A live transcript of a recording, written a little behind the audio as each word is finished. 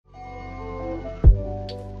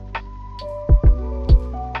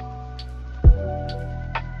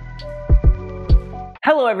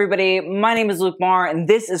Hello everybody, my name is Luke Marr and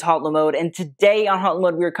this is Hot Mode, and today on Hot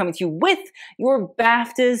Mode we are coming to you with your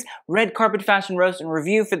BAFTAs Red Carpet Fashion Roast and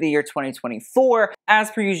Review for the year 2024.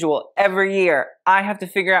 As per usual, every year I have to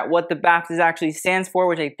figure out what the BAFTAs actually stands for,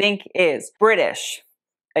 which I think is British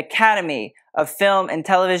Academy of Film and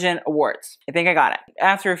Television Awards. I think I got it.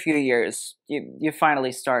 After a few years, you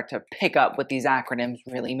finally start to pick up what these acronyms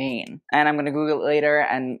really mean. And I'm gonna Google it later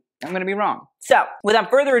and I'm gonna be wrong. So,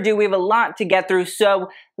 without further ado, we have a lot to get through, so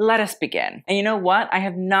let us begin. And you know what? I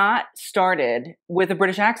have not started with a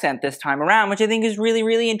British accent this time around, which I think is really,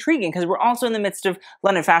 really intriguing, because we're also in the midst of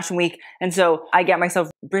London Fashion Week, and so I get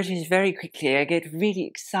myself British very quickly. I get really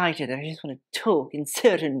excited, I just want to talk in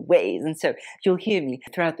certain ways, and so you'll hear me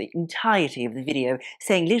throughout the entirety of the video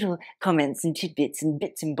saying little comments and tidbits and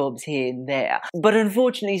bits and bobs here and there. But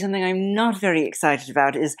unfortunately, something I'm not very excited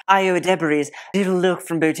about is Edebiri's little look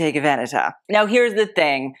from Bottega Veneta. Now here's the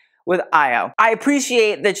thing with Io. I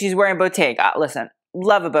appreciate that she's wearing Bottega. Listen,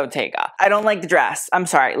 love a Bottega. I don't like the dress. I'm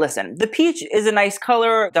sorry, listen. The peach is a nice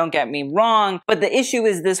color, don't get me wrong, but the issue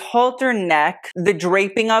is this halter neck, the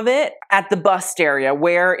draping of it at the bust area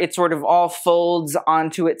where it sort of all folds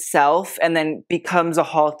onto itself and then becomes a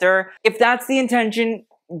halter. If that's the intention,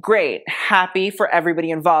 great. Happy for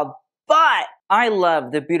everybody involved. But I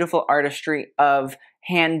love the beautiful artistry of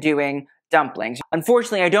hand-doing dumplings.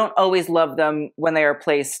 Unfortunately, I don't always love them when they are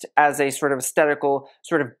placed as a sort of aesthetical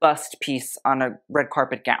sort of bust piece on a red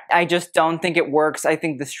carpet gown. I just don't think it works. I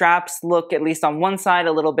think the straps look, at least on one side,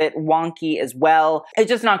 a little bit wonky as well. It's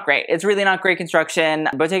just not great. It's really not great construction.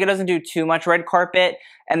 Bottega doesn't do too much red carpet,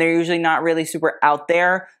 and they're usually not really super out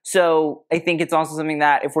there. So I think it's also something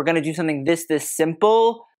that if we're gonna do something this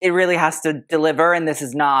simple, it really has to deliver, and this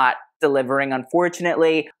is not delivering,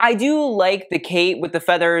 unfortunately. I do like the Cate with the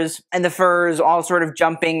feathers and the furs all sort of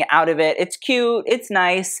jumping out of it. It's cute, it's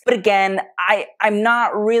nice, but again, I'm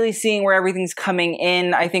not really seeing where everything's coming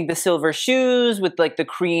in. I think the silver shoes with like the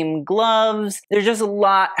cream gloves, there's just a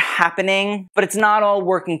lot happening, but it's not all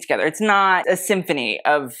working together. It's not a symphony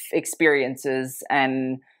of experiences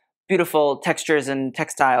and beautiful textures and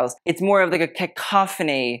textiles. It's more of like a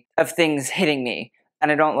cacophony of things hitting me,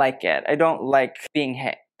 and I don't like it. I don't like being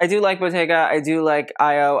hit. I do like Bottega, I do like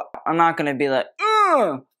Io. I'm not gonna be like,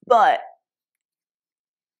 but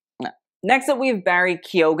no. Next up we have Barry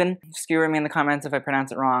Keoghan. Skewer me in the comments if I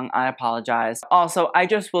pronounce it wrong, I apologize. Also, I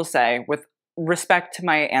just will say, with respect to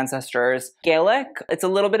my ancestors, Gaelic, it's a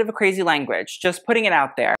little bit of a crazy language, just putting it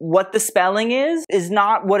out there. What the spelling is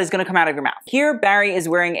not what is gonna come out of your mouth. Here, Barry is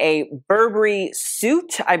wearing a Burberry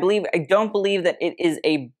suit. I don't believe that it is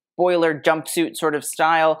a boiler jumpsuit sort of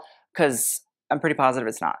style, because I'm pretty positive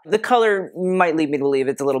it's not. The color might lead me to believe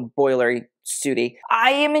it's a little boilery suity.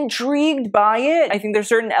 I am intrigued by it. I think there's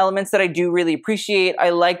certain elements that I do really appreciate.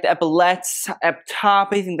 I like the epaulettes up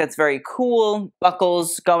top. I think that's very cool.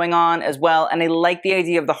 Buckles going on as well. And I like the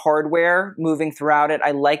idea of the hardware moving throughout it.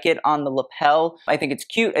 I like it on the lapel. I think it's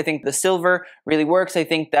cute. I think the silver really works. I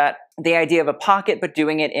think that the idea of a pocket, but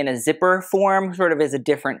doing it in a zipper form sort of is a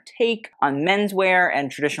different take on menswear and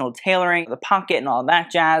traditional tailoring, the pocket and all that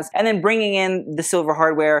jazz. And then bringing in the silver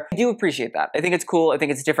hardware, I do appreciate that. I think it's cool. I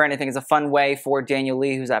think it's different. I think it's a fun way for Daniel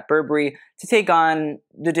Lee, who's at Burberry, to take on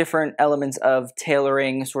the different elements of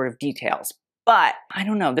tailoring sort of details. But I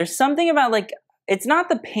don't know. There's something about, like, it's not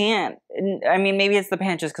the pant. I mean, maybe it's the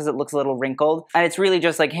pant just because it looks a little wrinkled. And it's really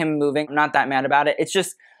just like him moving. I'm not that mad about it. It's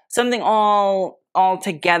just something all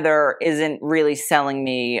together isn't really selling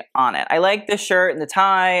me on it. I like the shirt and the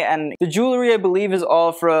tie, and the jewelry I believe is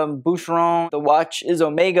all from Boucheron. The watch is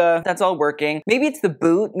Omega. That's all working. Maybe it's the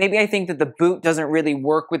boot. Maybe I think that the boot doesn't really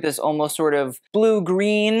work with this almost sort of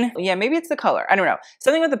blue-green. Yeah, maybe it's the color. I don't know.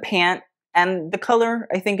 Something with the pant and the color,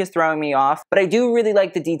 I think, is throwing me off. But I do really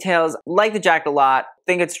like the details, like the jacket a lot. I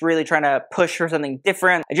think it's really trying to push for something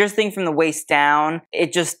different. I just think from the waist down,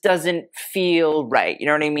 it just doesn't feel right. You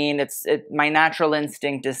know what I mean? My natural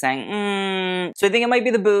instinct is saying, So I think it might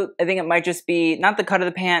be the boot. I think it might just be, not the cut of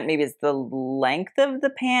the pant, maybe it's the length of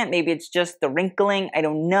the pant. Maybe it's just the wrinkling. I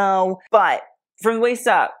don't know. But from the waist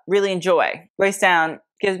up, really enjoy. Waist down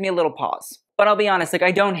gives me a little pause. But I'll be honest, like,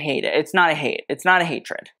 I don't hate it. It's not a hate. It's not a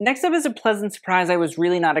hatred. Next up is a pleasant surprise I was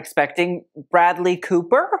really not expecting. Bradley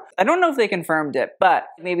Cooper. I don't know if they confirmed it, but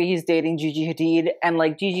maybe he's dating Gigi Hadid. And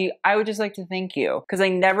like, Gigi, I would just like to thank you, because I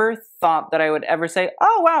never thought that I would ever say,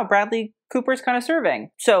 oh wow, Bradley Cooper's kind of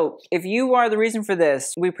serving. So if you are the reason for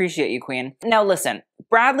this, we appreciate you, Queen. Now listen,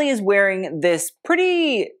 Bradley is wearing this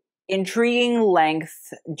pretty intriguing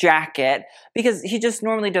length jacket because he just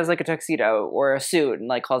normally does like a tuxedo or a suit and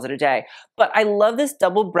like calls it a day. But I love this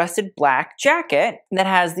double-breasted black jacket that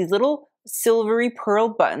has these little silvery pearl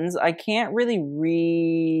buttons. I can't really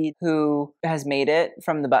read who has made it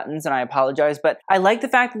from the buttons, and I apologize, but I like the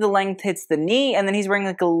fact that the length hits the knee, and then he's wearing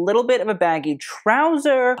like a little bit of a baggy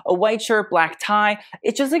trouser, a white shirt, black tie.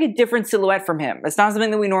 It's just like a different silhouette from him. It's not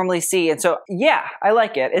something that we normally see, and so yeah, I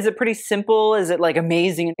like it. Is it pretty simple? Is it like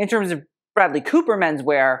amazing in terms of Bradley Cooper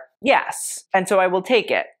menswear? Yes, and so I will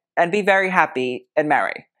take it and be very happy and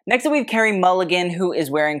merry. Next up we have Carey Mulligan, who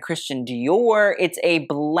is wearing Christian Dior. It's a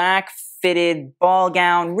black fitted ball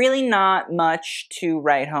gown, really not much to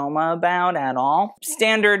write home about at all.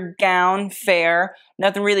 Standard gown, fair,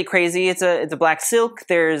 nothing really crazy. It's a black silk.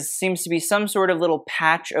 There seems to be some sort of little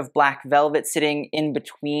patch of black velvet sitting in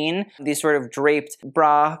between these sort of draped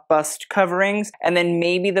bra bust coverings, and then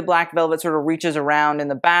maybe the black velvet sort of reaches around in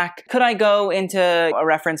the back. Could I go into a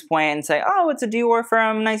reference point and say, oh, it's a Dior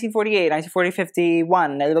from 1948, 1940,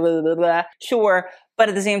 51, blah, blah, blah, blah. Sure. But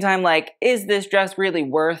at the same time, like, is this dress really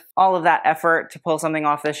worth all of that effort to pull something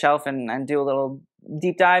off the shelf and do a little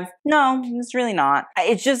deep dive? No, it's really not.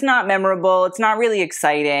 It's just not memorable. It's not really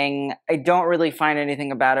exciting. I don't really find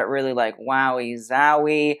anything about it really like wowie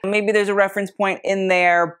zowie. Maybe there's a reference point in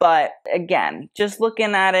there, but again, just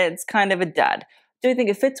looking at it, it's kind of a dud. Do I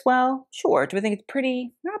think it fits well? Sure. Do I think it's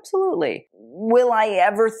pretty? Absolutely. Will I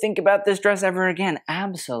ever think about this dress ever again?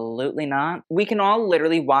 Absolutely not. We can all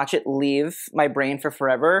literally watch it leave my brain for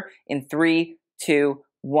forever in 3, 2,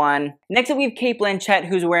 1. Next up we have Cate Blanchett,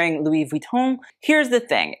 who's wearing Louis Vuitton. Here's the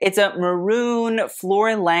thing. It's a maroon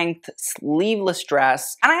floor-length sleeveless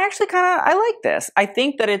dress, and I actually I like this. I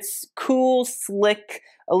think that it's cool, slick,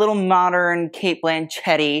 a little modern Cate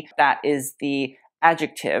Blanchett-y. That is the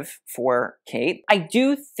adjective for Cate. I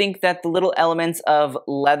do think that the little elements of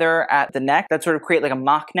leather at the neck that sort of create like a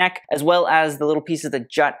mock neck, as well as the little pieces that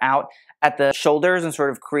jut out at the shoulders and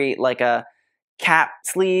sort of create like a cap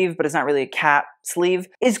sleeve, but it's not really a cap sleeve,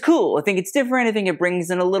 is cool. I think it's different. I think it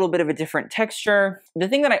brings in a little bit of a different texture. The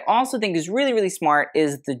thing that I also think is really, really smart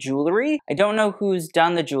is the jewelry. I don't know who's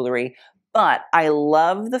done the jewelry, but I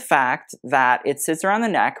love the fact that it sits around the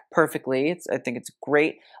neck perfectly. I think it's a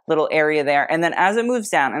great little area there. And then as it moves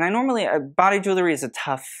down, and I normally, body jewelry is a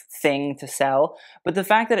tough thing to sell, but the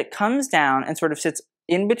fact that it comes down and sort of sits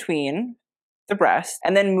in between the breast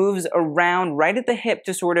and then moves around right at the hip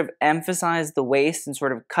to sort of emphasize the waist and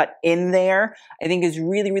sort of cut in there, I think is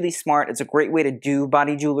really, really smart. It's a great way to do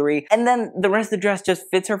body jewelry. And then the rest of the dress just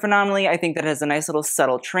fits her phenomenally. I think that it has a nice little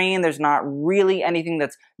subtle train. There's not really anything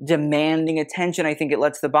that's demanding attention. I think it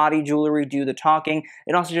lets the body jewelry do the talking.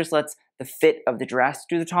 It also just lets the fit of the dress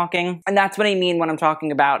do the talking. And that's what I mean when I'm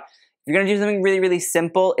talking about if you're gonna do something really, really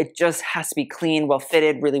simple, it just has to be clean, well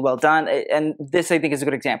fitted, really well done. And this, I think, is a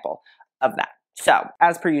good example of that. So,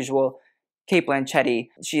 as per usual, Cate Blanchett,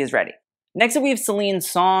 she is ready. Next up we have Celine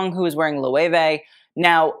Song, who is wearing Loewe.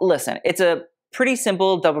 Now, listen, it's a pretty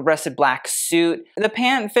simple double-breasted black suit. The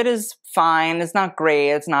pant fit is fine. It's not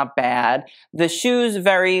great. It's not bad. The shoes,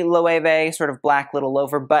 very Loewe, sort of black little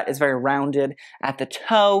loafer, but is very rounded at the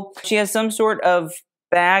toe. She has some sort of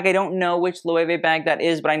bag. I don't know which Loewe bag that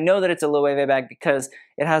is, but I know that it's a Loewe bag because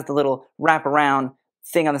it has the little wraparound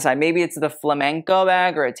thing on the side. Maybe it's the flamenco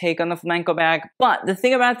bag or a take on the flamenco bag. But the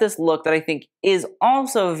thing about this look that I think is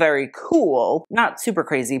also very cool, not super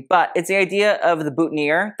crazy, but it's the idea of the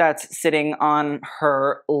boutonniere that's sitting on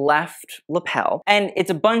her left lapel. And it's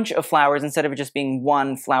a bunch of flowers instead of it just being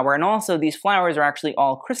one flower. And also these flowers are actually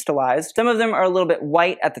all crystallized. Some of them are a little bit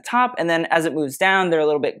white at the top, and then as it moves down, they're a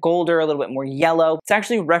little bit golder, a little bit more yellow. It's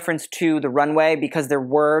actually a reference to the runway because there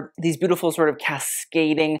were these beautiful sort of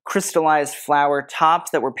cascading crystallized flower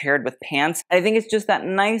tops that were paired with pants. And I think it's just that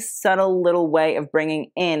nice, subtle little way of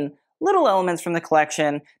bringing in little elements from the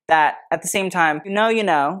collection that at the same time, you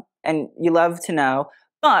know, and you love to know,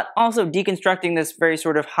 but also deconstructing this very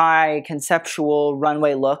sort of high conceptual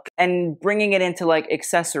runway look and bringing it into like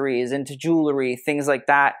accessories, into jewelry, things like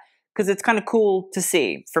that, because it's kind of cool to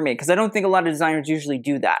see for me, because I don't think a lot of designers usually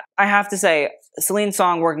do that. I have to say, Celine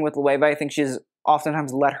Song working with Loewe, I think she's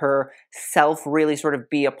oftentimes let herself really sort of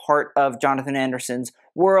be a part of Jonathan Anderson's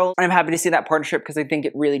world. And I'm happy to see that partnership because I think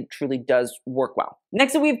it really, truly does work well.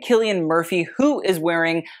 Next up, we have Cillian Murphy, who is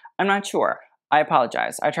wearing, I'm not sure. I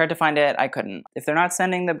apologize. I tried to find it. I couldn't. If they're not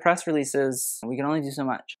sending the press releases, we can only do so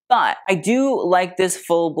much. But I do like this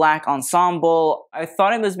full black ensemble. I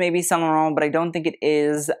thought it was maybe Saint Laurent, but I don't think it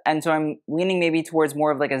is. And so I'm leaning maybe towards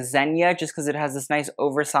more of like a Xenia, just because it has this nice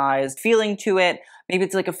oversized feeling to it. Maybe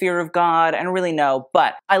it's like a fear of God. I don't really know.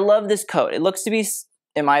 But I love this coat. It looks to be,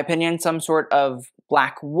 in my opinion, some sort of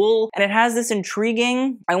black wool. And it has this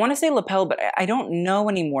intriguing, I want to say lapel, but I don't know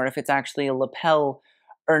anymore if it's actually a lapel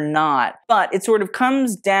or not. But it sort of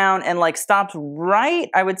comes down and like stops right,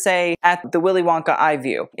 I would say, at the Willy Wonka eye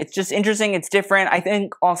view. It's just interesting, it's different. I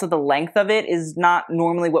think also the length of it is not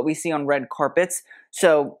normally what we see on red carpets.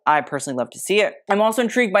 So I personally love to see it. I'm also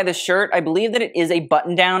intrigued by the shirt. I believe that it is a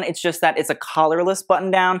button down. It's just that it's a collarless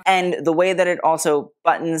button down. And the way that it also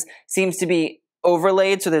buttons seems to be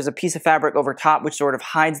overlaid, so there's a piece of fabric over top which sort of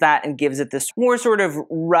hides that and gives it this more sort of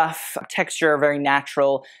rough texture, very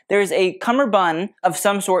natural. There's a cummerbund of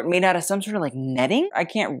some sort made out of some sort of like netting. I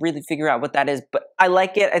can't really figure out what that is, but I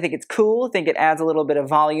like it. I think it's cool. I think it adds a little bit of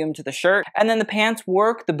volume to the shirt. And then the pants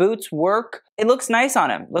work, the boots work. It looks nice on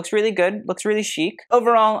him. Looks really good. Looks really chic.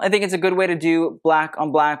 Overall, I think it's a good way to do black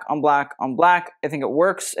on black on black on black. I think it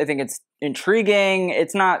works. I think it's intriguing.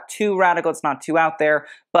 It's not too radical. It's not too out there.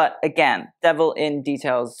 But again, devil in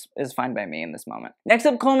details is fine by me in this moment. Next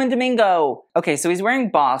up, Colman Domingo. Okay, so he's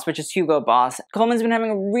wearing Boss, which is Hugo Boss. Colman's been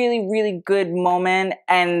having a really, really good moment,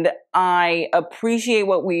 and I appreciate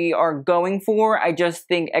what we are going for. I just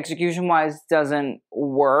think execution-wise doesn't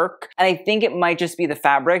work. And I think it might just be the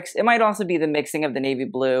fabrics. It might also be the mixing of the navy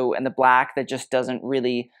blue and the black that just doesn't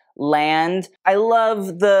really land. I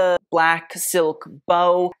love the black silk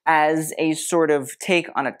bow as a sort of take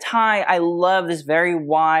on a tie. I love this very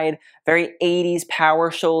wide, very 80s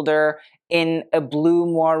power shoulder in a blue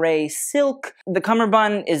moire silk. The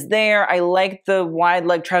cummerbund is there. I like the wide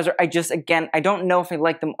leg trouser. Again, I don't know if I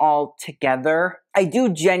like them all together. I do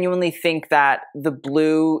genuinely think that the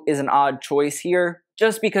blue is an odd choice here,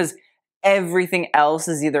 just because everything else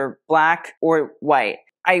is either black or white.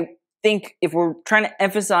 I think if we're trying to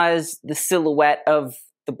emphasize the silhouette of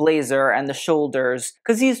the blazer and the shoulders,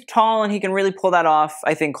 because he's tall and he can really pull that off,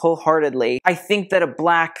 I think, wholeheartedly, I think that a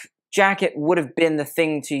black jacket would have been the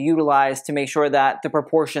thing to utilize to make sure that the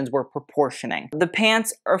proportions were proportioning. The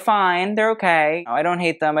pants are fine. They're okay. I don't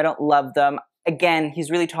hate them. I don't love them. Again,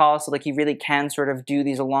 he's really tall, so like he really can sort of do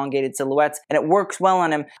these elongated silhouettes, and it works well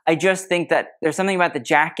on him. I just think that there's something about the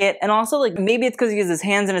jacket, and also like maybe it's because he has his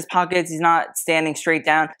hands in his pockets, he's not standing straight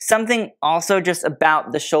down. Something also just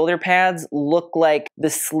about the shoulder pads look like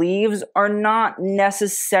the sleeves are not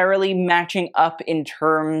necessarily matching up in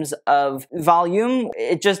terms of volume.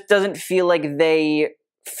 It just doesn't feel like they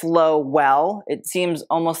flow well. It seems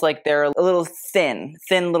almost like they're a little thin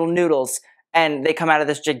little noodles, and they come out of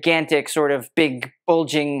this gigantic sort of big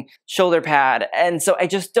bulging shoulder pad. And so I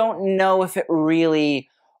just don't know if it really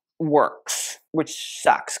works, which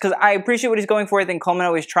sucks, because I appreciate what he's going for. I think Colman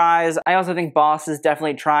always tries. I also think Boss is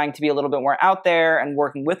definitely trying to be a little bit more out there and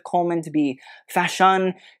working with Colman to be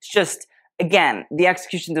fashion. It's just, again, the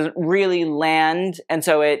execution doesn't really land, and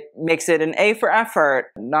so it makes it an A for effort,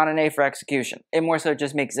 not an A for execution. It more so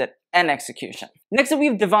just makes it an execution. Next up, we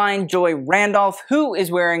have Divine Joy Randolph, who is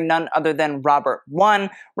wearing none other than Robert One.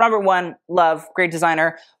 Robert One, love, great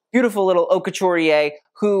designer, beautiful little haute couturier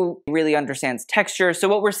who really understands texture. So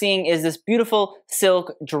what we're seeing is this beautiful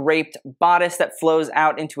silk draped bodice that flows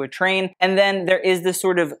out into a train. And then there is this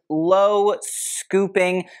sort of low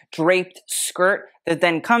scooping draped skirt that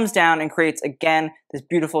then comes down and creates, again, this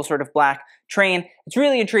beautiful sort of black train. It's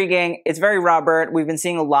really intriguing. It's very Robert. We've been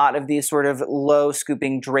seeing a lot of these sort of low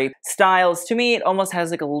scooping drape styles. To me, it almost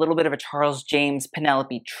has like a little bit of a Charles James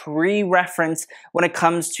Penelope Tree reference when it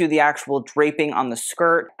comes to the actual draping on the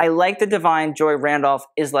skirt. I like the Divine Joy Randolph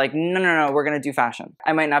is like, no, we're gonna do fashion.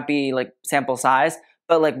 I might not be like sample size,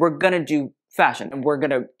 but like we're gonna do fashion and we're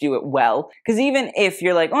gonna do it well. Because even if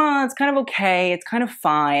you're like, oh, it's kind of okay, it's kind of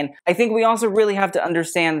fine, I think we also really have to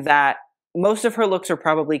understand that most of her looks are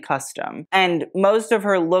probably custom. And most of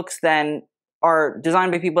her looks then are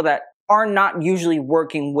designed by people that are not usually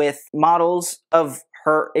working with models of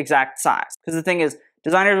her exact size. Because the thing is,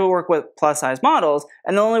 designers will work with plus size models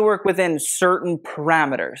and they'll only work within certain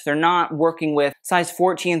parameters. They're not working with size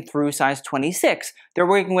 14 through size 26. They're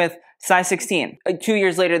working with size 16. 2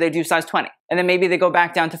 years later, they do size 20. And then maybe they go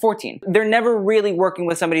back down to 14. They're never really working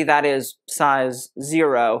with somebody that is size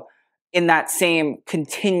 0 in that same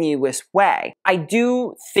continuous way. I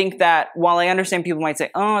do think that while I understand people might say,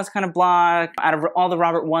 oh, it's kind of blah, out of all the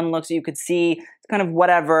Robert One looks you could see, it's kind of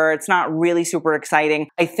whatever, it's not really super exciting.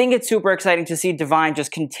 I think it's super exciting to see Divine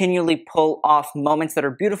just continually pull off moments that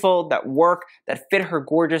are beautiful, that work, that fit her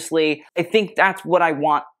gorgeously. I think that's what I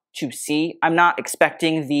want to see. I'm not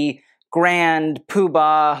expecting the grand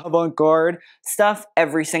poobah avant-garde stuff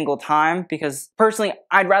every single time, because personally,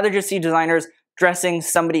 I'd rather just see designers dressing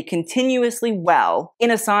somebody continuously well in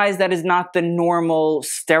a size that is not the normal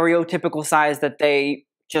stereotypical size that they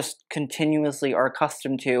just continuously are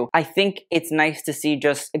accustomed to. I think it's nice to see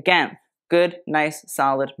just, again, good, nice,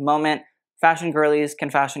 solid moment, fashion girlies can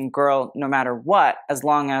fashion girl no matter what, as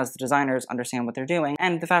long as the designers understand what they're doing,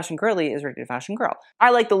 and the fashion girly is ready to fashion girl. I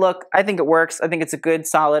like the look. I think it works. I think it's a good,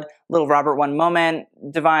 solid little Robert One moment.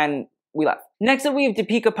 Divine, we love. Next up, we have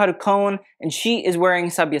Deepika Padukone, and she is wearing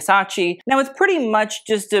Sabyasachi. Now, it's pretty much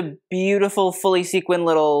just a beautiful, fully sequined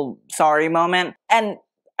little sari moment, and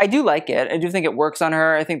I do like it. I do think it works on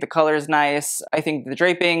her. I think the color is nice. I think the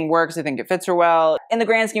draping works. I think it fits her well. In the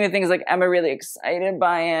grand scheme of things, like, am I really excited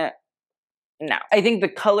by it? No. I think the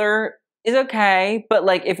color is okay, but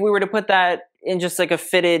like if we were to put that in just like a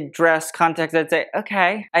fitted dress context, I'd say,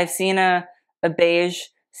 okay. I've seen a beige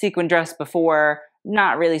sequin dress before.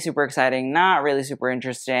 Not really super exciting, not really super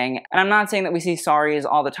interesting. And I'm not saying that we see saris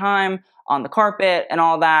all the time on the carpet and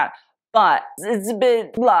all that, but it's a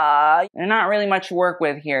bit blah. And not really much to work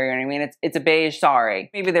with here, you know what I mean? It's a beige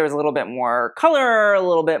sari. Maybe there was a little bit more color, a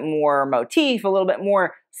little bit more motif, a little bit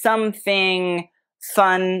more something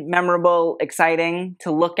fun, memorable, exciting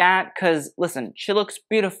to look at, because listen, she looks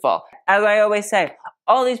beautiful. As I always say,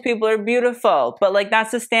 all these people are beautiful, but like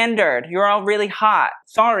that's the standard. You're all really hot.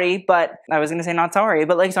 Sorry, but I was gonna say not sorry,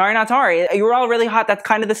 but like sorry, not sorry. You're all really hot. That's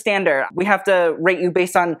kind of the standard. We have to rate you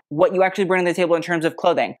based on what you actually bring to the table in terms of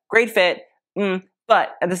clothing. Great fit, but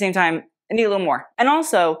at the same time, I need a little more. And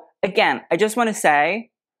also, again, I just want to say,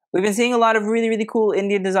 we've been seeing a lot of really, really cool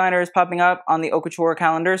Indian designers popping up on the haute couture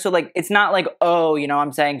calendar. So like, it's not like, oh, you know,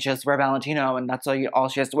 I'm saying she has to wear Valentino and that's all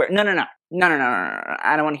she has to wear. No.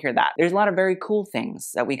 I don't want to hear that. There's a lot of very cool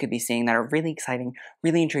things that we could be seeing that are really exciting,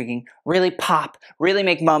 really intriguing, really pop, really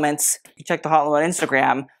make moments. You check the Hot Load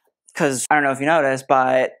Instagram, because I don't know if you noticed,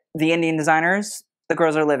 but the Indian designers, the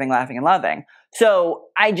girls are living, laughing, and loving. So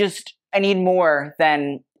I need more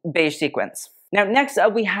than beige sequins. Now, next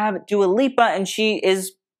up, we have Dua Lipa, and she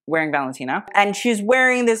is wearing Valentino, and she's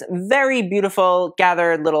wearing this very beautiful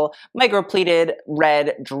gathered little micro-pleated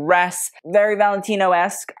red dress, very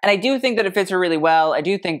Valentino-esque, and I do think that it fits her really well. I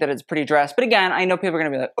do think that it's a pretty dress, but again, I know people are gonna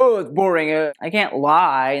be like, oh, it's boring. I can't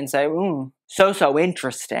lie and say, ooh, so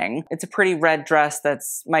interesting. It's a pretty red dress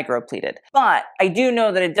that's micro-pleated, but I do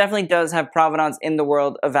know that it definitely does have provenance in the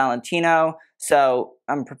world of Valentino, so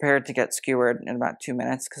I'm prepared to get skewered in about 2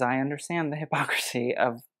 minutes because I understand the hypocrisy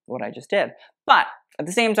of what I just did. But at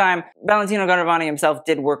the same time, Valentino Garavani himself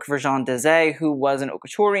did work for Jean Dezay, who was an haute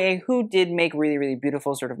couturier, who did make really, really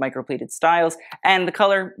beautiful sort of micro-pleated styles. And the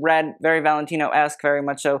color, red, very Valentino-esque, very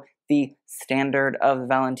much so the standard of the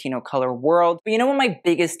Valentino color world. But you know what my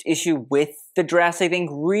biggest issue with the dress, I think,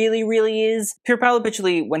 really is? Pier Paolo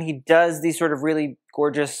Piccoli, when he does these sort of really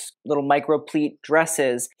gorgeous little micro-pleat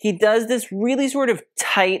dresses, he does this really sort of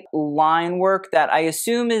tight line work that I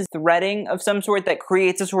assume is threading of some sort that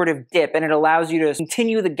creates a sort of dip, and it allows you to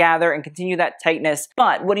continue the gather and continue that tightness.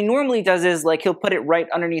 But what he normally does is, like, he'll put it right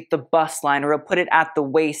underneath the bust line, or he'll put it at the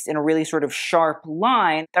waist in a really sort of sharp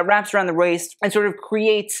line that wraps around the waist and sort of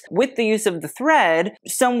creates, with the use of the thread,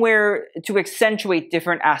 somewhere to accentuate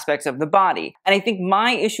different aspects of the body. And I think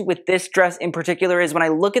my issue with this dress in particular is when I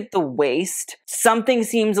look at the waist, something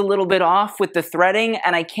seems a little bit off with the threading,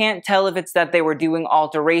 and I can't tell if it's that they were doing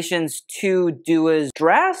alterations to Dua's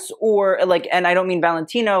dress, or like, and I don't mean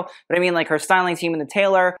Valentino, but I mean like her styling team and the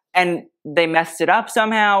tailor, and they messed it up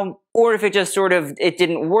somehow, or if it just sort of, it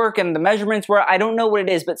didn't work and the measurements were, I don't know what it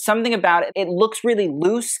is, but something about it, it looks really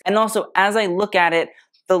loose. And also, as I look at it,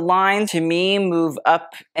 the lines to me move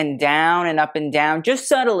up and down, just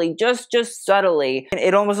subtly, just subtly.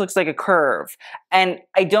 It almost looks like a curve. And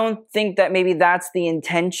I don't think that maybe that's the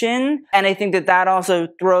intention. And I think that that also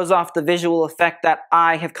throws off the visual effect that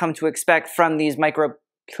I have come to expect from these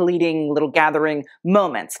micro-pleating little gathering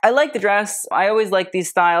moments. I like the dress. I always like these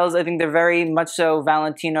styles. I think they're very much so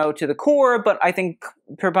Valentino to the core, but I think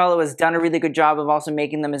Pier Paolo has done a really good job of also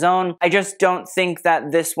making them his own. I just don't think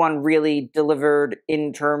that this one really delivered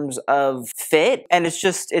in terms of fit, and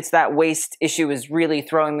it's that waist issue is really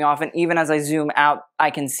throwing me off, and even as I zoom out,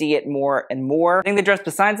 I can see it more and more. I think the dress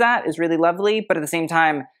besides that is really lovely, but at the same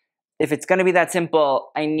time, if it's gonna be that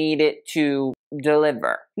simple, I need it to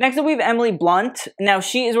deliver. Next up, we have Emily Blunt. Now,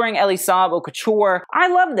 she is wearing Elie Saab haute couture. I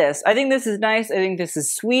love this. I think this is nice. I think this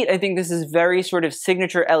is sweet. I think this is very sort of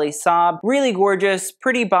signature Elie Saab. Really gorgeous,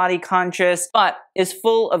 pretty body conscious, but is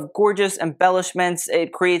full of gorgeous embellishments.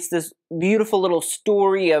 It creates this beautiful little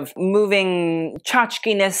story of moving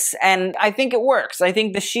tchotchkiness, and I think it works. I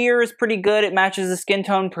think the sheer is pretty good. It matches the skin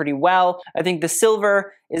tone pretty well. I think the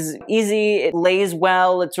silver is easy. It lays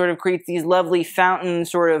well. It sort of creates these lovely fountain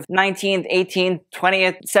sort of 19th, 18th,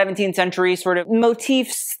 20th 17th century sort of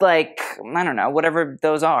motifs, like, I don't know, whatever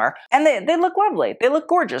those are. And they look lovely. They look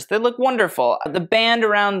gorgeous. They look wonderful. The band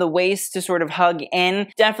around the waist to sort of hug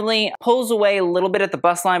in definitely pulls away a little bit at the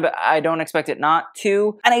bust line, but I don't expect it not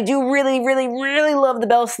to. And I do really, really, really love the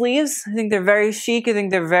bell sleeves. I think they're very chic. I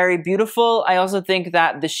think they're very beautiful. I also think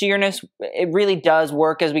that the sheerness, it really does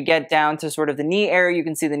work as we get down to sort of the knee area. You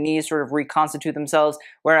can see the knees sort of reconstitute themselves,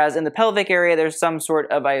 whereas in the pelvic area, there's some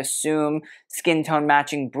sort of, I assume, skin tone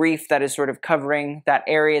matching brief that is sort of covering that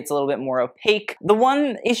area. It's a little bit more opaque. The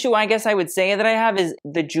one issue I guess I would say that I have is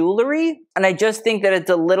the jewelry, and I just think that it's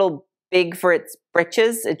a little big for its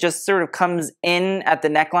britches. It just sort of comes in at the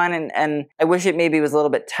neckline, and I wish it maybe was a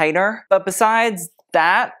little bit tighter. But besides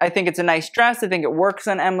that, I think it's a nice dress. I think it works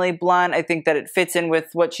on Emily Blunt. I think that it fits in with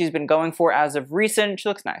what she's been going for as of recent. She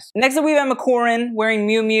looks nice. Next up, we have Emma Corrin wearing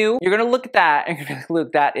Miu Miu. You're gonna look at that and you're gonna be like,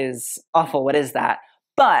 Luke, that is awful. What is that?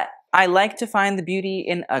 But I like to find the beauty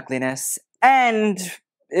in ugliness. And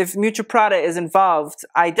if Miuccia Prada is involved,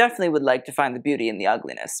 I definitely would like to find the beauty in the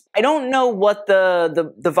ugliness. I don't know what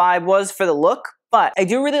the vibe was for the look, but I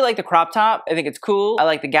do really like the crop top. I think it's cool. I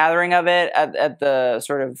like the gathering of it at the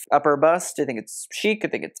sort of upper bust. I think it's chic. I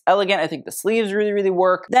think it's elegant. I think the sleeves really, really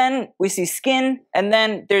work. Then we see skin, and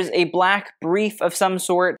then there's a black brief of some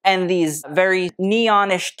sort, and these very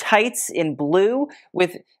neonish tights in blue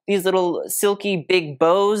with these little silky big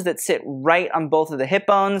bows that sit right on both of the hip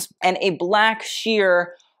bones, and a black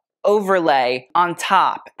sheer overlay on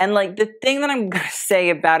top. And like, the thing that I'm gonna say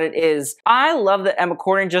about it is, I love that Emma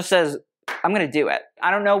Corrin just says, I'm gonna do it.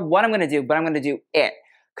 I don't know what I'm gonna do, but I'm gonna do it.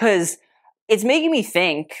 Because it's making me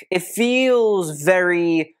think. It feels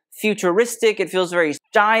very futuristic, it feels very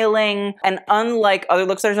styling, and unlike other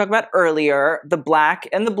looks that I talked about earlier, the black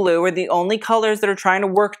and the blue are the only colors that are trying to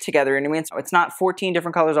work together. And I mean, it's not 14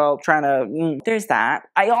 different colors all trying to, there's that.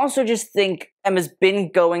 I also just think Emma's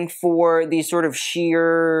been going for these sort of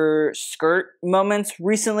sheer skirt moments.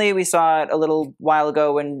 Recently, we saw it a little while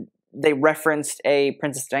ago when they referenced a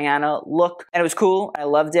Princess Diana look, and it was cool. I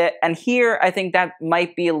loved it. And here, I think that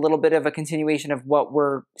might be a little bit of a continuation of what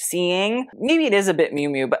we're seeing. Maybe it is a bit Miu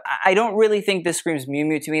Miu, but I don't really think this screams Miu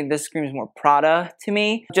Miu to me. This screams more Prada to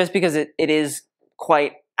me, just because it is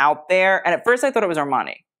quite out there. And at first, I thought it was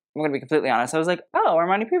Armani. I'm gonna be completely honest. I was like, oh,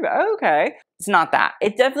 Armani Preview, oh, okay. It's not that.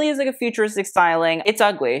 It definitely is like a futuristic styling. It's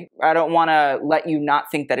ugly. I don't wanna let you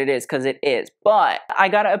not think that it is, because it is. But I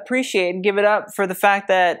gotta appreciate and give it up for the fact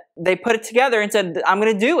that they put it together and said, I'm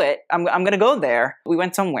gonna do it. I'm gonna go there. We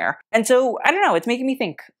went somewhere. And so, I don't know, it's making me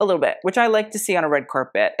think a little bit, which I like to see on a red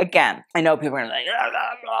carpet. Again, I know people are like,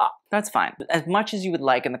 that's fine. As much as you would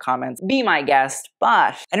like in the comments, be my guest,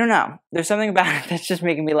 but I don't know. There's something about it that's just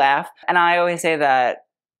making me laugh. And I always say that,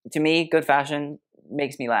 to me, good fashion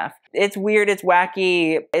makes me laugh. It's weird, it's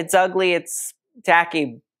wacky, it's ugly, it's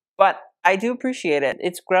tacky, but I do appreciate it.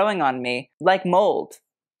 It's growing on me, like mold,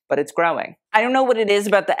 but it's growing. I don't know what it is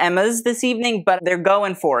about the Emmas this evening, but they're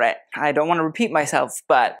going for it. I don't want to repeat myself,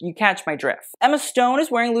 but you catch my drift. Emma Stone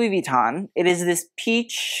is wearing Louis Vuitton. It is this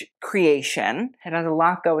peach creation. It has a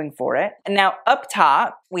lot going for it. And now up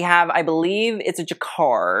top, we have, I believe it's a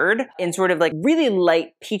jacquard in sort of like really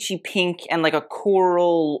light peachy pink and like a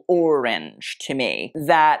coral orange to me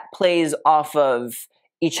that plays off of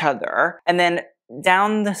each other. And then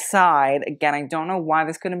down the side, again, I don't know why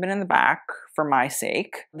this couldn't have been in the back for my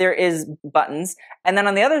sake. There is buttons. And then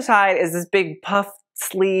on the other side is this big puff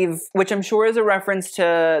sleeve, which I'm sure is a reference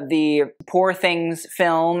to the Poor Things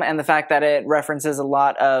film and the fact that it references a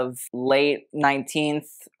lot of late 19th,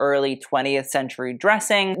 early 20th century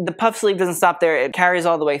dressing. The puff sleeve doesn't stop there. It carries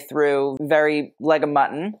all the way through, very leg of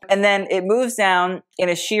mutton. And then it moves down in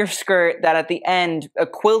a sheer skirt that at the end, a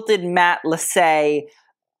quilted matte lacet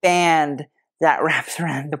band that wraps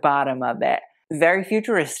around the bottom of it. Very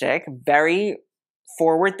futuristic, very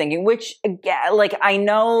forward thinking, which again, like, I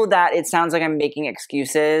know that it sounds like I'm making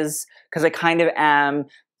excuses, because I kind of am,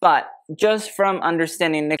 but just from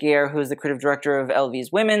understanding Nick Gere, who's the creative director of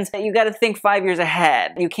LV's Women's, you gotta think 5 years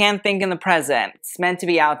ahead. You can't think in the present. It's meant to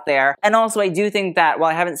be out there. And also, I do think that, while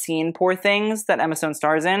I haven't seen Poor Things that Emma Stone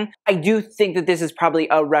stars in, I do think that this is probably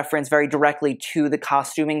a reference very directly to the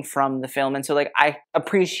costuming from the film. And so, like, I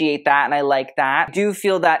appreciate that and I like that. I do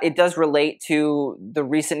feel that it does relate to the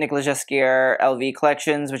recent Nicolas Ghesquière LV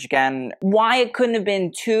collections, which again, why it couldn't have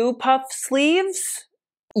been 2 puff sleeves?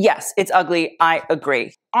 Yes, it's ugly. I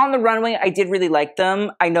agree. On the runway, I did really like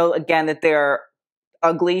them. I know, again, that they're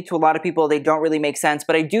ugly to a lot of people. They don't really make sense,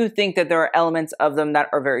 but I do think that there are elements of them that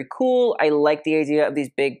are very cool. I like the idea of these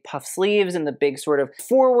big puff sleeves and the big sort of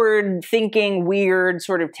forward thinking, weird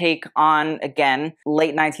sort of take on, again,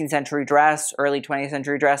 late 19th century dress, early 20th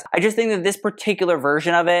century dress. I just think that this particular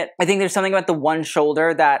version of it, I think there's something about the one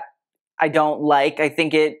shoulder that I don't like. I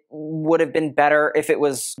think it would have been better if it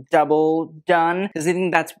was double done, because I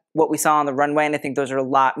think that's what we saw on the runway, and I think those are a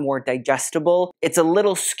lot more digestible. It's a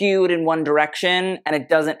little skewed in one direction, and it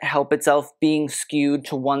doesn't help itself being skewed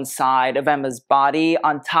to one side of Emma's body,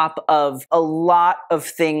 on top of a lot of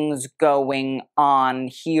things going on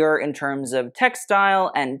here in terms of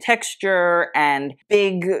textile and texture and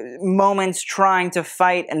big moments trying to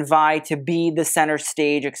fight and vie to be the center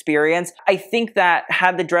stage experience. I think that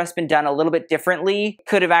had the dress been done a little bit differently,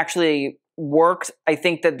 could have actually worked. I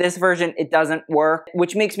think that this version, it doesn't work,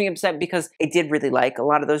 which makes me upset because I did really like a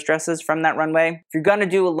lot of those dresses from that runway. If you're gonna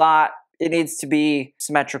do a lot, it needs to be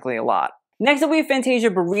symmetrically a lot. Next up, we have Fantasia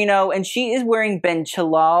Barrino, and she is wearing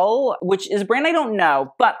Benchellal, which is a brand I don't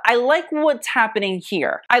know, but I like what's happening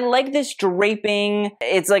here. I like this draping.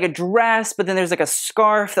 It's like a dress, but then there's like a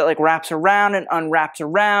scarf that like wraps around and unwraps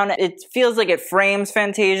around. It feels like it frames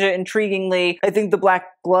Fantasia intriguingly. I think the black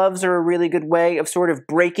gloves are a really good way of sort of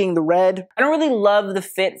breaking the red. I don't really love the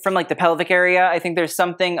fit from like the pelvic area. I think there's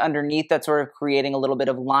something underneath that's sort of creating a little bit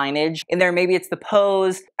of lineage in there. Maybe it's the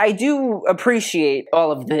pose. I do appreciate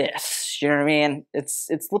all of this. You know what I mean? It's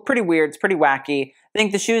pretty weird. It's pretty wacky. I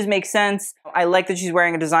think the shoes make sense. I like that she's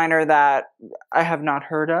wearing a designer that I have not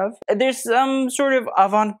heard of. There's some sort of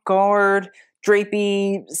avant-garde,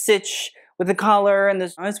 drapey stitch with the collar, and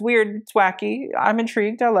this, it's weird, it's wacky. I'm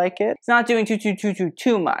intrigued, I like it. It's not doing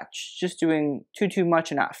too much, just doing too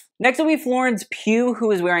much enough. Next up we have Florence Pugh, who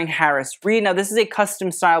is wearing Harris Reed. Now this is a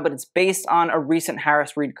custom style, but it's based on a recent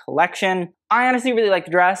Harris Reed collection. I honestly really like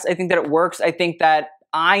the dress. I think that it works. I think that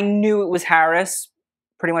I knew it was Harris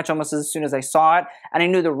pretty much almost as soon as I saw it, and I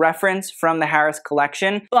knew the reference from the Harris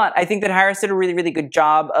collection, but I think that Harris did a really good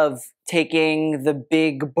job of taking the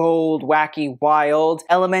big, bold, wacky, wild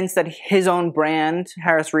elements that his own brand,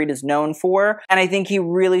 Harris Reed, is known for, and I think he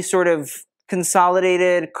really sort of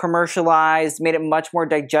consolidated, commercialized, made it much more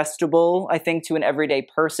digestible, I think, to an everyday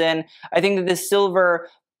person. I think that this silver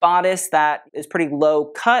bodice that is pretty low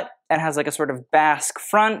cut and has like a sort of basque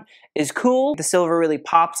front is cool. The silver really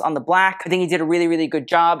pops on the black. I think he did a really good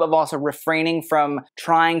job of also refraining from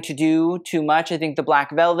trying to do too much. I think the black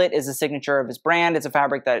velvet is a signature of his brand. It's a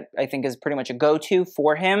fabric that I think is pretty much a go-to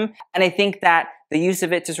for him. And I think that the use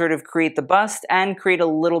of it to sort of create the bust and create a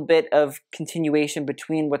little bit of continuation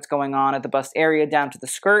between what's going on at the bust area down to the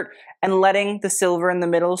skirt, and letting the silver in the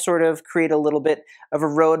middle sort of create a little bit of a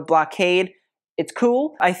road blockade, it's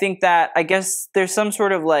cool. I think that, I guess there's some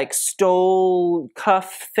sort of like stole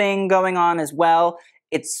cuff thing going on as well.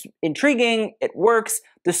 It's intriguing, it works.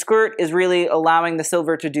 The skirt is really allowing the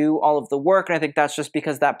silver to do all of the work, and I think that's just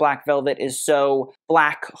because that black velvet is so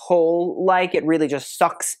black hole-like. It really just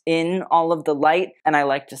sucks in all of the light, and I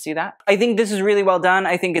like to see that. I think this is really well done.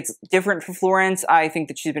 I think it's different for Florence. I think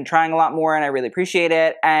that she's been trying a lot more, and I really appreciate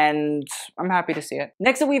it, and I'm happy to see it.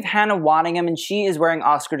 Next up, we have Hannah Waddingham, and she is wearing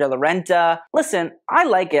Oscar de la Renta. Listen, I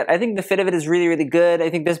like it. I think the fit of it is really good.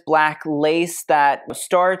 I think this black lace that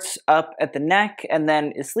starts up at the neck and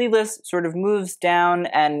then is sleeveless sort of moves down,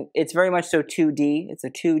 and it's very much so 2D. It's a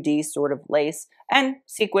 2D sort of lace, and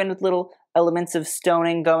sequined with little elements of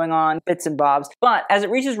stoning going on, bits and bobs. But as it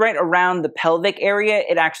reaches right around the pelvic area,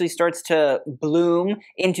 it actually starts to bloom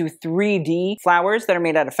into 3D flowers that are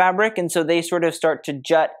made out of fabric, and so they sort of start to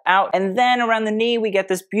jut out. And then around the knee, we get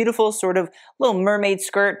this beautiful sort of little mermaid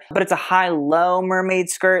skirt, but it's a high-low mermaid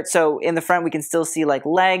skirt, so in the front we can still see like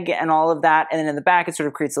leg and all of that, and then in the back it sort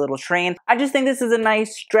of creates a little train. I just think this is a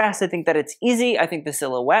nice dress. I think that it's easy. I think the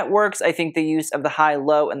silhouette works. I think the use of the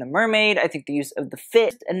high-low and the mermaid. I think the use of the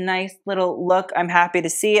fit, a nice little look. I'm happy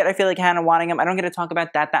to see it. I feel like Hannah Waddingham, I don't get to talk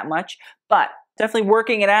about that much, but definitely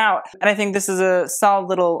working it out. And I think this is a solid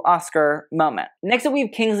little Oscar moment. Next up, we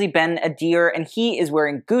have Kingsley Ben-Adir, and he is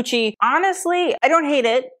wearing Gucci. Honestly, I don't hate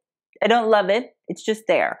it. I don't love it. It's just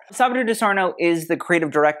there. Salvatore De Sarno is the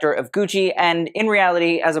creative director of Gucci, and in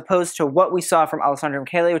reality, as opposed to what we saw from Alessandro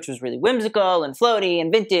Michele, which was really whimsical and floaty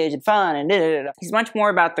and vintage and fun and he's much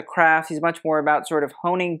more about the craft. He's much more about sort of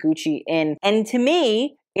honing Gucci in. And to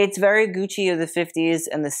me, it's very Gucci of the 50s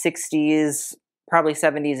and the 60s, probably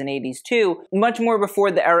 70s and 80s too, much more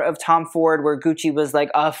before the era of Tom Ford where Gucci was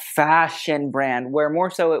like a fashion brand, where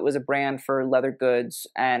more so it was a brand for leather goods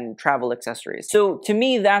and travel accessories. So to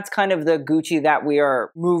me, that's kind of the Gucci that we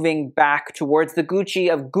are moving back towards, the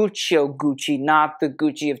Gucci of Gucci, not the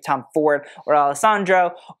Gucci of Tom Ford or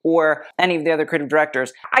Alessandro or any of the other creative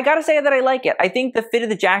directors. I gotta say that I like it. I think the fit of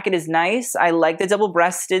the jacket is nice. I like the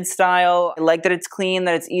double-breasted style. I like that it's clean,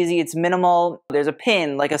 that it's easy, it's minimal. There's a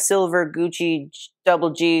pin, like a silver Gucci double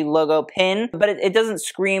G logo pin, but it doesn't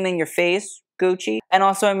scream in your face Gucci. And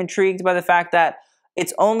also I'm intrigued by the fact that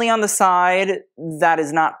it's only on the side that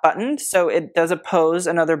is not buttoned, so it does oppose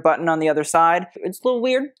another button on the other side. It's a little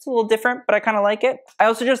weird, it's a little different, but I kind of like it. I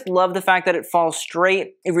also just love the fact that it falls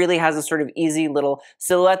straight. It really has a sort of easy little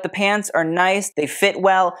silhouette. The pants are nice, they fit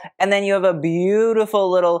well, and then you have a beautiful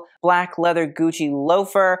little black leather Gucci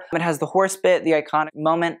loafer. It has the horse bit, the iconic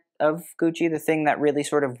moment of Gucci, the thing that really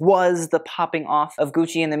sort of was the popping off of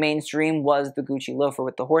Gucci in the mainstream was the Gucci loafer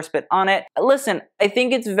with the horse bit on it. Listen, I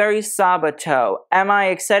think it's very Saab toe. Am I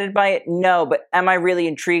excited by it? No, but am I really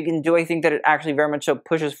intrigued, and do I think that it actually very much so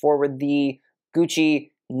pushes forward the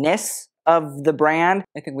Gucci-ness of the brand?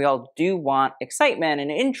 I think we all do want excitement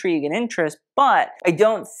and intrigue and interest, but I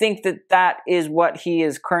don't think that that is what he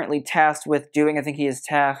is currently tasked with doing. I think he is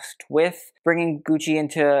tasked with bringing Gucci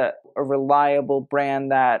into a reliable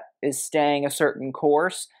brand that is staying a certain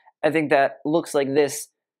course. I think that looks like this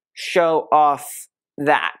show off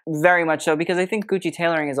that, very much so, because I think Gucci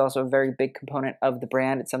tailoring is also a very big component of the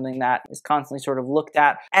brand. It's something that is constantly sort of looked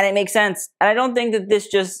at, and it makes sense. And I don't think that this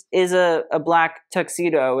just is a black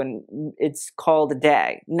tuxedo and it's called a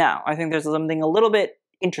day. No, I think there's something a little bit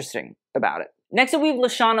interesting about it. Next up, we have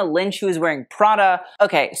Lashana Lynch, who is wearing Prada.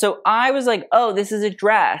 Okay, so I was like, oh, this is a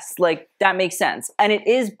dress. Like, that makes sense. And it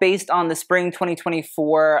is based on the spring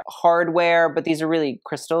 2024 hardware, but these are really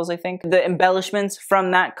crystals, I think. The embellishments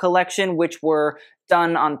from that collection, which were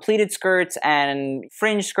done on pleated skirts and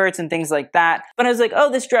fringe skirts and things like that. But I was like, oh,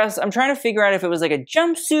 this dress, I'm trying to figure out if it was like a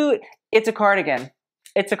jumpsuit. It's a cardigan.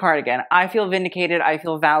 It's a cardigan. I feel vindicated. I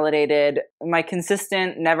feel validated. My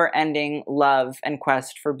consistent, never-ending love and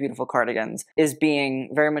quest for beautiful cardigans is being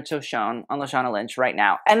very much so shown on Lashana Lynch right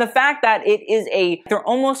now. And the fact that it is they're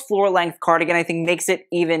almost floor-length cardigan, I think makes it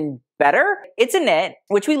even better. It's a knit,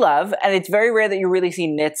 which we love, and it's very rare that you really see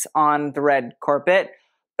knits on the red carpet.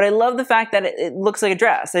 But I love the fact that it looks like a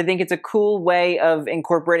dress. I think it's a cool way of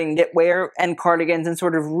incorporating knitwear and cardigans and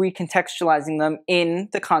sort of recontextualizing them in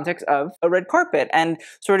the context of a red carpet and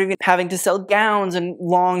sort of having to sell gowns and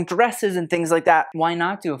long dresses and things like that. Why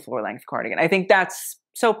not do a floor-length cardigan? I think that's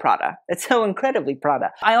so Prada. It's so incredibly Prada.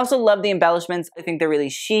 I also love the embellishments. I think they're really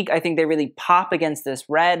chic. I think they really pop against this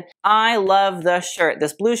red. I love the shirt.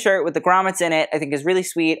 This blue shirt with the grommets in it, I think is really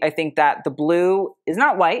sweet. I think that the blue is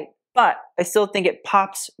not white, but I still think it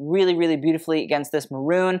pops really, really beautifully against this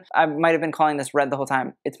maroon. I might have been calling this red the whole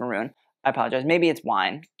time. It's maroon. I apologize. Maybe it's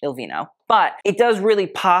wine, Il Vino. But it does really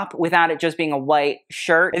pop without it just being a white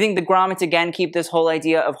shirt. I think the grommets, again, keep this whole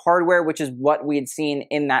idea of hardware, which is what we had seen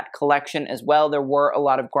in that collection as well. There were a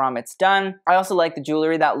lot of grommets done. I also like the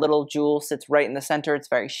jewelry. That little jewel sits right in the center. It's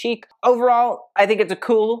very chic. Overall, I think it's a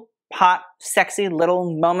cool, hot, sexy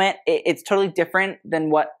little moment. It's totally different than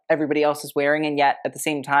what everybody else is wearing, and yet at the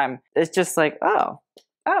same time, it's just like, oh,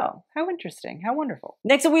 how interesting, how wonderful.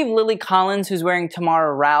 Next up, we have Lily Collins, who's wearing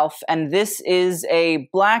Tamara Ralph, and this is a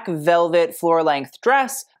black velvet floor-length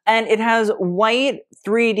dress, and it has white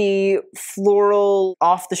 3D floral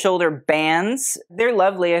off-the-shoulder bands. They're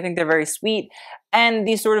lovely. I think they're very sweet. And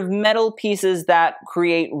these sort of metal pieces that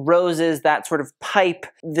create roses that sort of pipe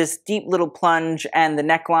this deep little plunge and the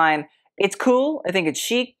neckline. It's cool. I think it's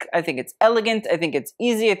chic. I think it's elegant. I think it's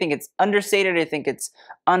easy. I think it's understated. I think it's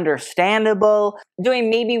understandable. Do I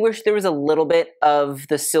maybe wish there was a little bit of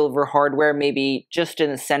the silver hardware, maybe just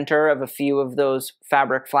in the center of a few of those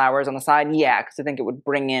fabric flowers on the side? Yeah, because I think it would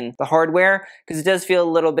bring in the hardware, because it does feel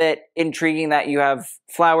a little bit intriguing that you have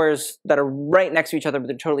flowers that are right next to each other, but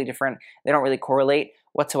they're totally different. They don't really correlate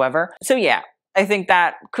whatsoever. So yeah, I think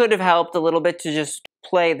that could have helped a little bit to just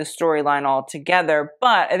play the storyline all together,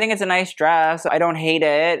 but I think it's a nice dress. I don't hate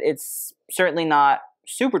it. It's certainly not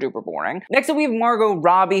super duper boring. Next up, we have Margot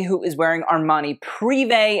Robbie, who is wearing Armani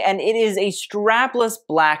Privé, and it is a strapless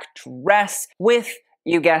black dress with,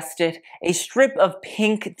 you guessed it, a strip of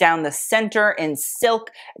pink down the center in silk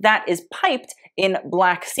that is piped in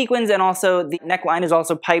black sequins, and also the neckline is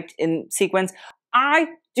also piped in sequins. I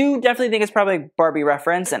do definitely think it's probably a Barbie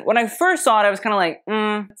reference, and when I first saw it, I was kind of like,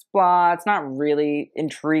 it's blah, it's not really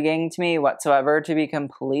intriguing to me whatsoever, to be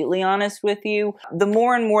completely honest with you. The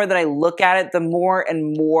more and more that I look at it, the more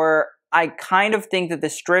and more I kind of think that the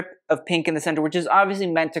strip of pink in the center, which is obviously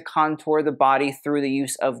meant to contour the body through the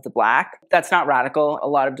use of the black, that's not radical. A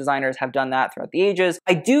lot of designers have done that throughout the ages.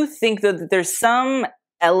 I do think though that there's some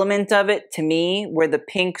element of it to me where the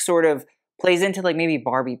pink sort of plays into like maybe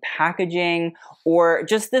Barbie packaging, or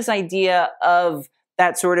just this idea of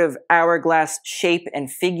that sort of hourglass shape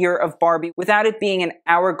and figure of Barbie without it being an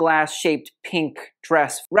hourglass shaped pink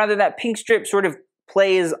dress. Rather, that pink strip sort of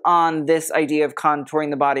plays on this idea of contouring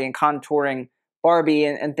the body and contouring Barbie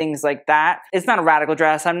and things like that. It's not a radical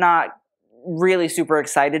dress. I'm not really super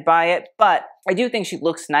excited by it, but I do think she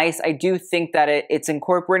looks nice. I do think that it's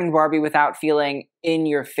incorporating Barbie without feeling in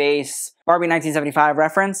your face. Barbie 1975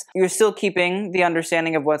 reference. You're still keeping the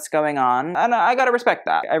understanding of what's going on, and I gotta respect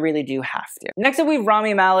that. I really do have to. Next up, we have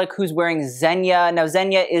Rami Malek, who's wearing Zegna. Now,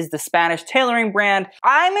 Zegna is the Spanish tailoring brand.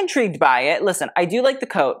 I'm intrigued by it. Listen, I do like the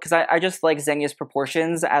coat, because I just like Zegna's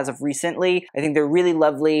proportions as of recently. I think they're really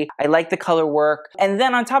lovely. I like the color work. And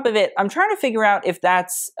then on top of it, I'm trying to figure out if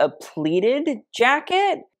that's a pleated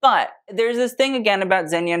jacket. But there's this thing again about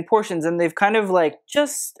Zegna and portions, and they've kind of like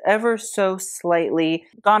just ever so slightly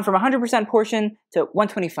gone from 100% portion to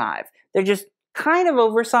 125. They're just kind of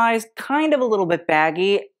oversized, kind of a little bit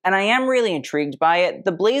baggy, and I am really intrigued by it.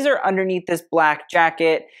 The blazer underneath this black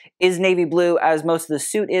jacket is navy blue, as most of the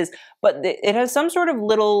suit is, but it has some sort of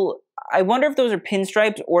little, I wonder if those are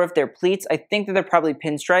pinstripes or if they're pleats. I think that they're probably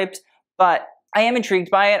pinstripes, but I am intrigued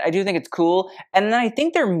by it. I do think it's cool. And then I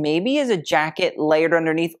think there maybe is a jacket layered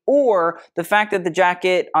underneath, or the fact that the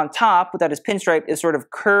jacket on top that is pinstripe is sort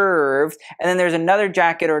of curved, and then there's another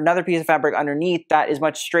jacket or another piece of fabric underneath that is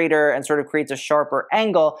much straighter and sort of creates a sharper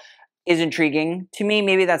angle is intriguing to me.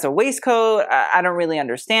 Maybe that's a waistcoat. I don't really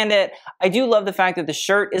understand it. I do love the fact that the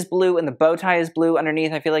shirt is blue and the bow tie is blue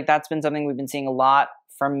underneath. I feel like that's been something we've been seeing a lot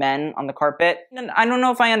from men on the carpet. And I don't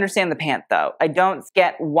know if I understand the pant though. I don't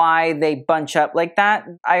get why they bunch up like that.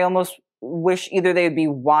 I almost wish either they would be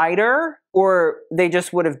wider or they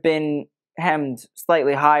just would have been hemmed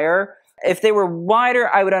slightly higher. If they were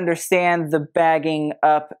wider, I would understand the bagging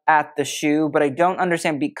up at the shoe, but I don't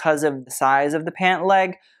understand, because of the size of the pant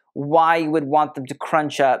leg, why you would want them to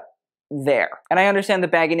crunch up there. And I understand the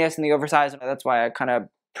bagginess and the oversize. That's why I kind of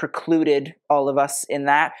precluded all of us in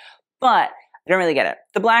that. But I don't really get it.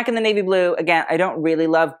 The black and the navy blue, again, I don't really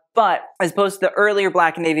love, but as opposed to the earlier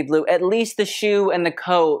black and navy blue, at least the shoe and the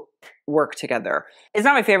coat work together. It's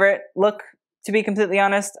not my favorite look, to be completely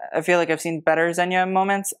honest. I feel like I've seen better Zegna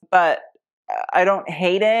moments, but I don't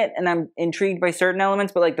hate it, and I'm intrigued by certain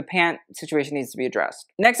elements, but like the pant situation needs to be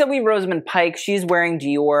addressed. Next up, we have Rosamund Pike. She's wearing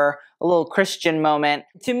Dior, a little Christian moment.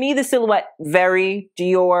 To me, the silhouette, very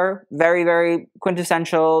Dior, very, very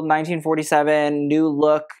quintessential 1947 new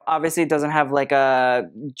look. Obviously, it doesn't have like a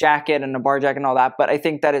jacket and a bar jacket and all that, but I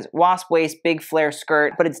think that is wasp waist, big flare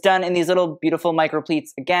skirt, but it's done in these little beautiful micro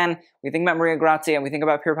pleats. Again, we think about Maria Grazia and we think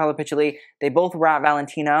about Pier Paolo Piccoli. They both were at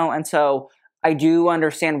Valentino, and so I do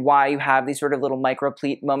understand why you have these sort of little micro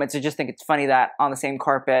pleat moments. I just think it's funny that on the same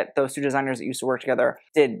carpet, those two designers that used to work together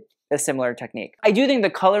did a similar technique. I do think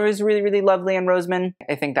the color is really, really lovely in Rosamund.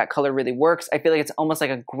 I think that color really works. I feel like it's almost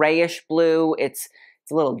like a grayish blue. It's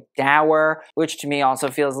a little dour, which to me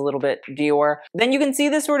also feels a little bit Dior. Then you can see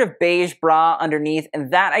this sort of beige bra underneath,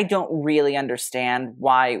 and that I don't really understand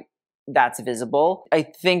why that's visible. I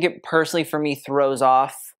think it personally for me throws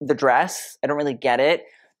off the dress. I don't really get it.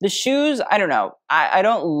 The shoes, I don't know. I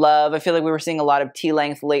don't love, I feel like we were seeing a lot of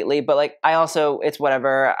T-length lately, but like I also, it's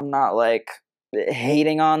whatever. I'm not like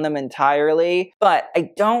hating on them entirely, but I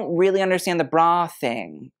don't really understand the bra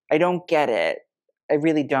thing. I don't get it. I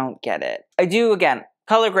really don't get it. I do, again,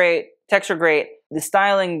 color great, texture great. The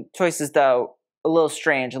styling choices though, a little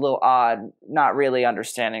strange, a little odd, not really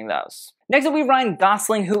understanding those. Next up, we have Ryan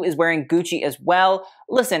Gosling, who is wearing Gucci as well.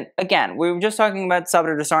 Listen, again, we were just talking about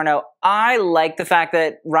Salvatore de Sarno. I like the fact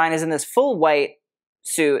that Ryan is in this full white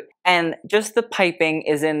suit, and just the piping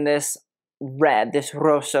is in this red, this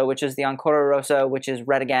rosso, which is the Ancora Rosso, which is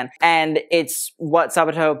red again. And it's what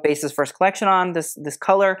Salvatore based his first collection on, this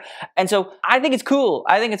color. And so I think it's cool.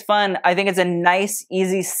 I think it's fun. I think it's a nice,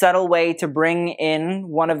 easy, subtle way to bring in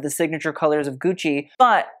one of the signature colors of Gucci,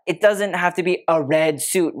 but it doesn't have to be a red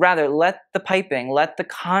suit. Rather, let the piping, let the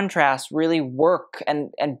contrast really work and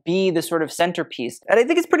be the sort of centerpiece. And I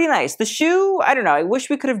think it's pretty nice. The shoe, I don't know. I wish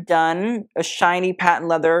we could have done a shiny patent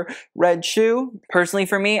leather red shoe. Personally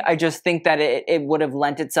for me, I just think that it would have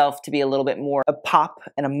lent itself to be a little bit more a pop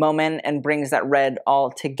and a moment and brings that red all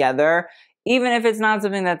together. Even if it's not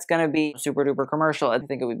something that's going to be super duper commercial, I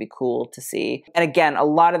think it would be cool to see. And again, a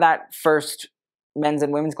lot of that first men's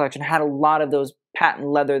and women's collection had a lot of those patent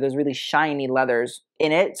leather, those really shiny leathers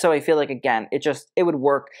in it. So I feel like, again, it would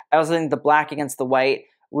work. I also think the black against the white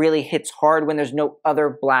really hits hard when there's no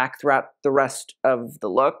other black throughout the rest of the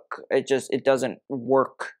look. It doesn't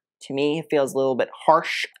work to me. It feels a little bit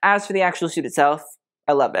harsh. As for the actual suit itself,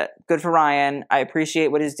 I love it. Good for Ryan. I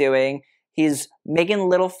appreciate what he's doing. He's making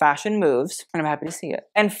little fashion moves, and I'm happy to see it.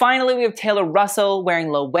 And finally, we have Taylor Russell wearing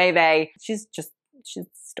Loewe. She's a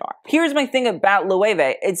star. Here's my thing about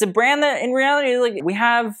Loewe. It's a brand that, in reality, like, we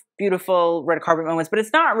have beautiful red carpet moments, but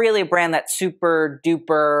it's not really a brand that's super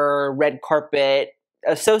duper red carpet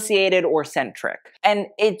associated or centric. And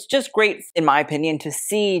it's just great, in my opinion, to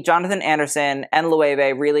see Jonathan Anderson and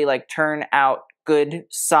Loewe really like turn out good,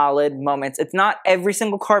 solid moments. It's not every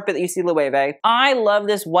single carpet that you see Loewe. I love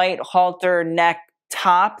this white halter neck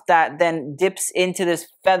top that then dips into this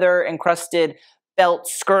feather encrusted belt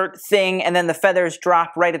skirt thing, and then the feathers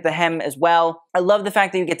drop right at the hem as well. I love the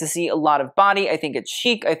fact that you get to see a lot of body. I think it's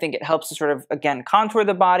chic. I think it helps to sort of, again, contour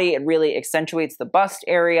the body. It really accentuates the bust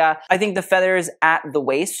area. I think the feathers at the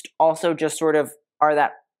waist also just sort of are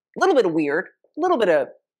that little bit of weird, a little bit of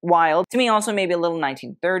wild. To me, also maybe a little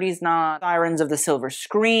 1930s nod. Sirens of the silver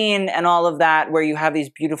screen and all of that, where you have these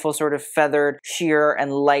beautiful sort of feathered, sheer,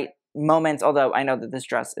 and light moments, although I know that this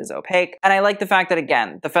dress is opaque. And I like the fact that,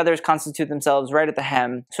 again, the feathers constitute themselves right at the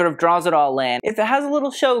hem, sort of draws it all in. It has a little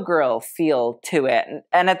showgirl feel to it.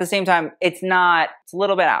 And at the same time, it's a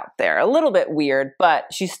little bit out there, a little bit weird, but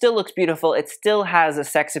she still looks beautiful. It still has a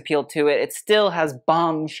sex appeal to it. It still has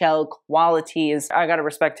bombshell qualities. I gotta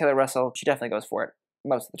respect Taylor Russell. She definitely goes for it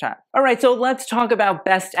most of the time. All right, so let's talk about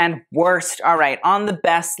best and worst. All right, on the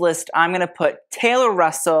best list, I'm gonna put Taylor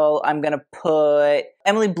Russell. I'm gonna put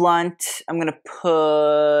Emily Blunt. I'm gonna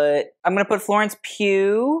put Florence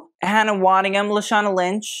Pugh, Hannah Waddingham, Lashana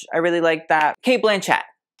Lynch. I really like that. Cate Blanchett.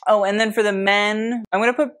 Oh, and then for the men, I'm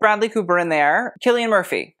gonna put Bradley Cooper in there. Cillian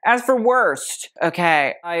Murphy. As for worst,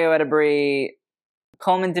 okay, Edebiri,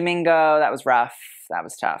 Colman, Domingo. That was rough. That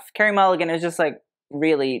was tough. Carey Mulligan is just like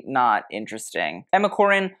really not interesting. Emma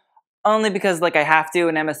Corrin, only because like I have to,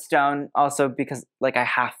 and Emma Stone also because like I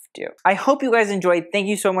have to. I hope you guys enjoyed. Thank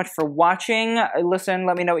you so much for watching. Listen,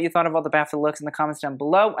 let me know what you thought of all the BAFTA looks in the comments down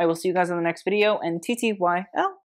below. I will see you guys in the next video, and TTYL.